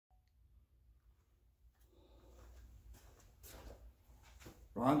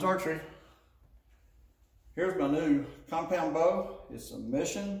Ron's Archery. Here's my new compound bow. It's a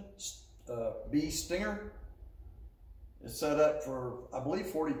Mission B Stinger. It's set up for, I believe,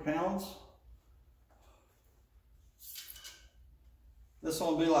 40 pounds. This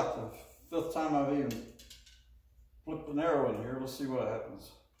will be like the 5th time I've even flipped an arrow in here. Let's see what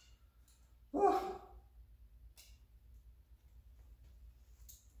happens.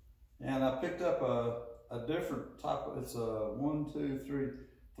 And I picked up a different type of, it's a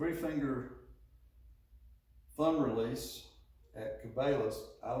 3-finger thumb release at Cabela's.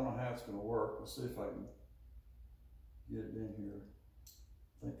 I don't know how it's going to work. Let's see if I can get it in here.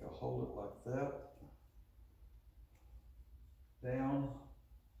 I think I'll hold it like that. Down,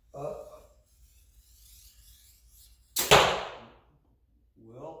 up.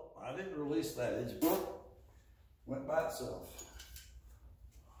 Well, I didn't release that. It just went by itself.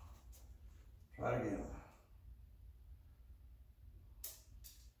 Try it again.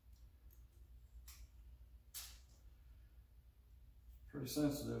 Pretty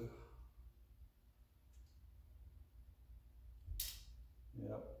sensitive.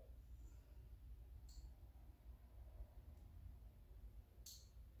 Yep.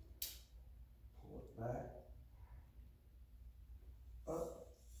 Pull it back. Up.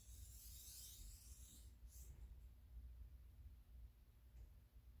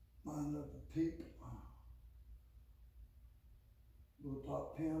 Line up the peak. Little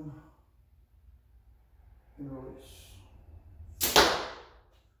top pin. And release.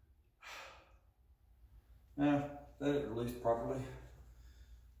 Now, that is released properly.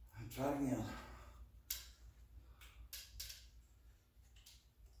 Try it again.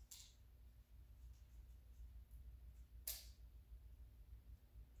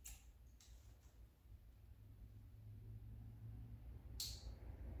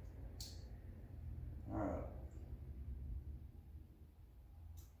 All right.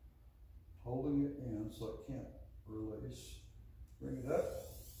 Holding it in so it can't release. Bring it up.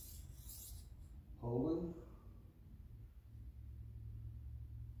 Holding.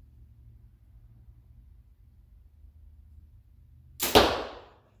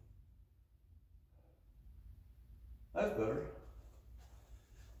 That's better.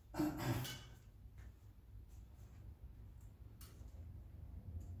 I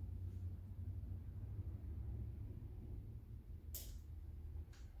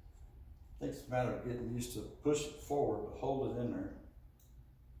think it's a matter of getting used to push it forward, but hold it in there.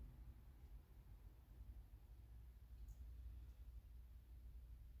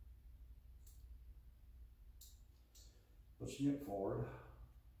 Pushing it forward.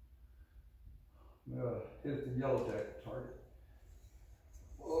 I'm going to hit the yellow jacket target.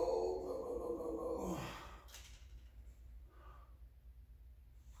 Whoa, no.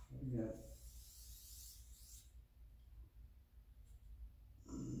 Again.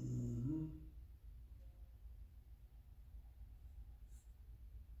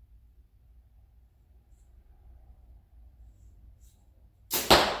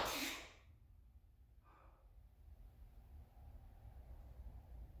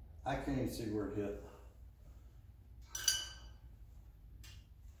 I can't even see where it hit.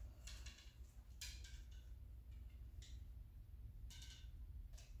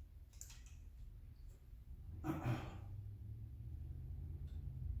 I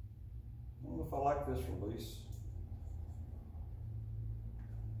don't know if I like this release.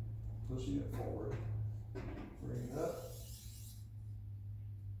 Pushing it forward, bring it up.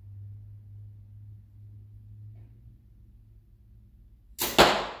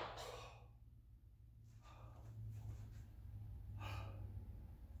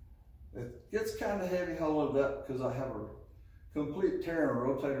 It gets kind of heavy holding it up because I have a complete tear in a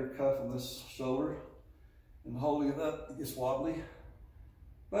rotator cuff on this shoulder, and holding it up, it gets wobbly.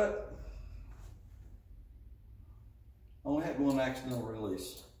 But I only had one accidental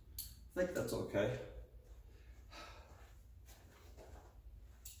release. I think that's okay.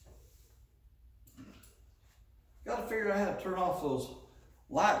 Got to figure out how to turn off those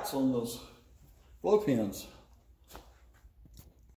lights on those blow pins.